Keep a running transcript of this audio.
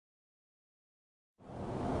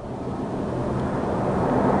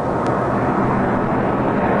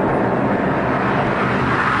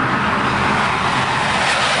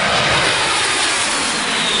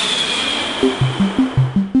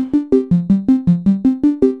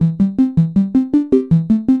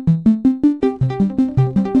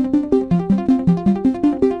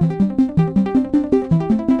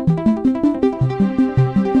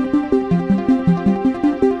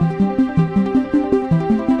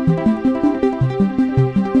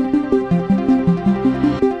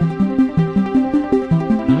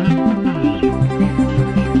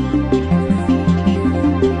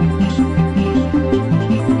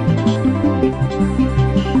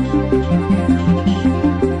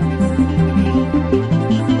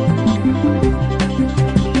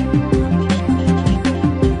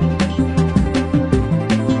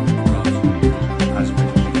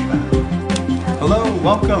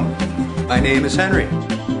My name is Henry.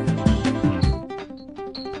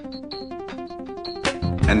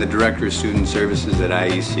 I'm the Director of Student Services at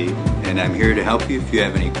IEC, and I'm here to help you if you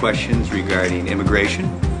have any questions regarding immigration,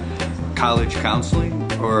 college counseling,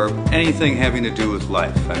 or anything having to do with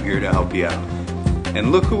life. I'm here to help you out.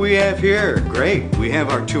 And look who we have here. Great. We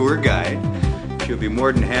have our tour guide. She'll be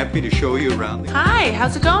more than happy to show you around. Hi,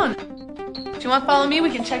 how's it going? Do you want to follow me? We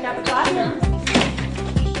can check out the classroom.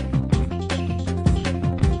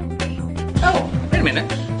 Oh, wait a minute.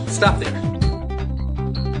 Stop there.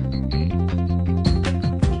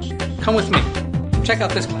 Come with me. Check out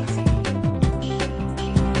this class.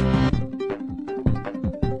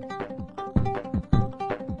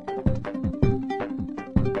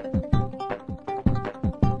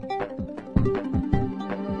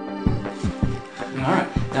 All right.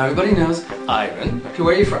 Now everybody knows Ivan. Okay,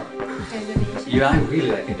 where are you from? Indonesia. Yeah, I really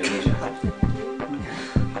like Indonesia.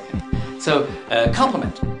 Okay. So,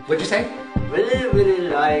 compliment. What'd you say? Really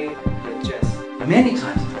like the chess. Many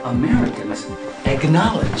times Americans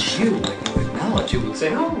acknowledge you. When you acknowledge, you would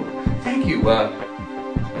say, "Oh, thank you.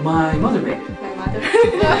 My mother made it." My mother.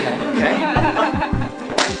 Okay.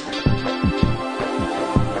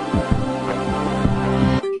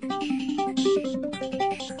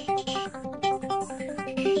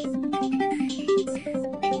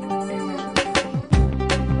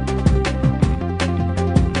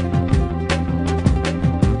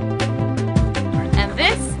 And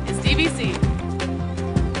this is DVC.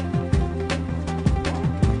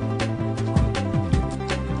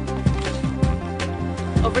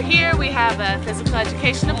 Over here we have a physical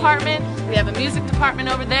education department, we have a music department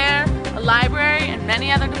over there, a library, and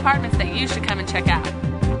many other departments that you should come and check out.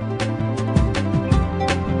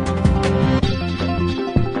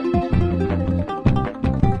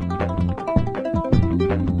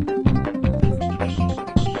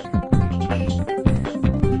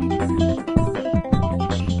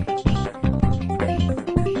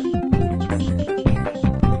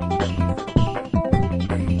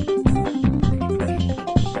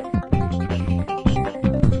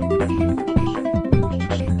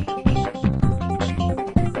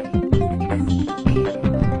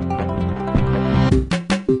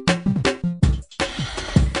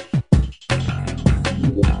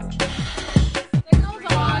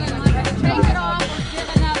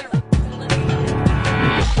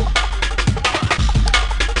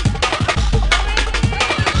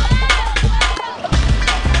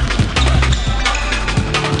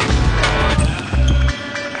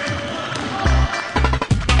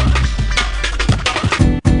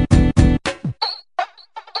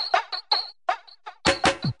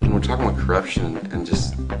 We're talking about corruption and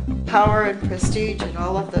just power and prestige and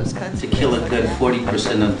all of those kinds To of kill a things good like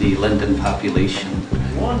 40% of the London population.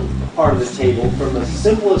 One part of the table, from the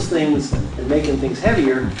simplest things and making things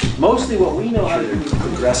heavier, mostly what we know how to do is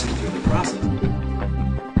progressing through the process.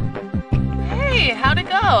 Hey, how'd it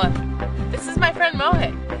go? This is my friend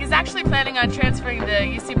Mohit. He's actually planning on transferring to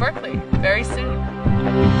UC Berkeley very soon.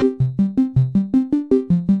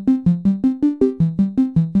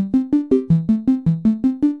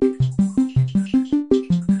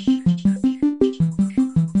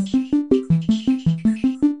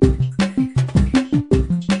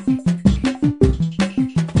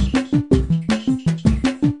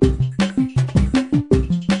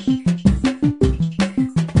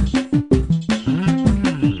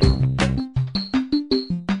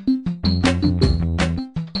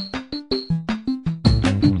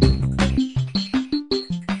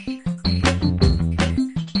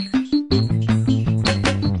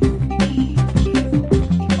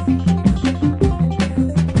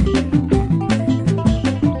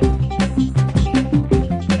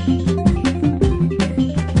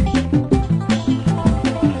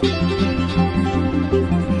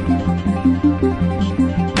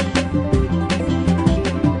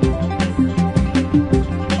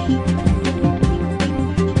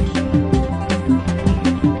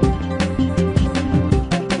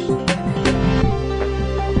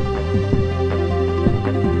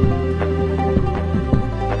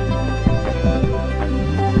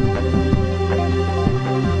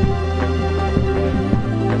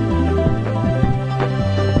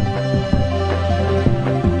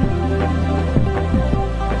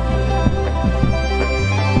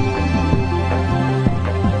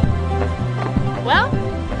 Well,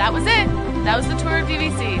 that was it. That was the tour of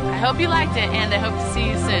DVC. I hope you liked it, and I hope to see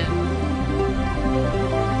you soon.